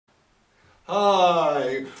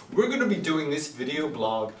Hi! We're going to be doing this video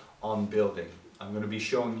blog on building. I'm going to be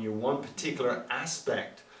showing you one particular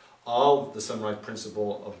aspect of the Sunrise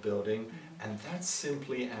Principle of building, and that's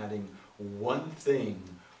simply adding one thing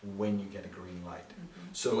when you get a green light.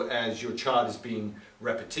 So as your child is being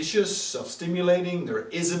repetitious, self-stimulating, they're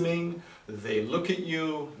isming, they look at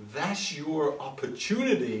you, that's your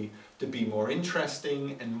opportunity to be more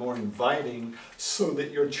interesting and more inviting so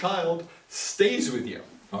that your child stays with you.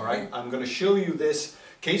 Alright, I'm going to show you this.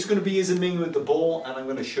 Kate's going to be isming with the ball, and I'm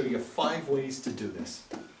going to show you 5 ways to do this.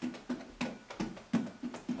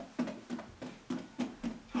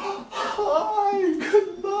 Hi,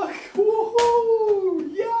 good luck. Woohoo!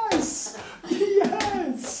 Yes!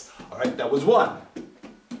 Yes! Alright, that was 1.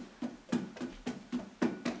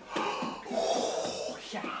 Oh,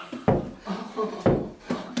 yeah.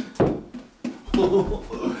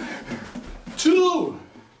 2.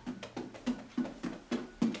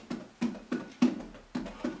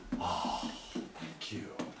 Oh, thank you.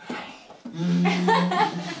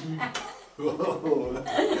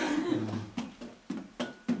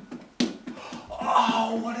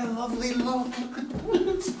 Oh, what a lovely look. Look at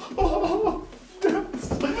this. Oh,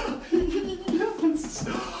 yes. Yes.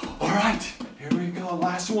 All right, here we go.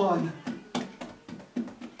 Last one.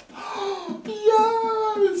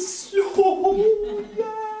 Yes. Oh,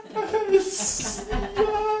 yes. Yes.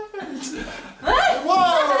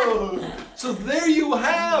 Whoa. So there you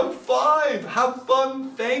have 5. Have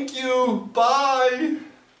fun. Thank you. Bye.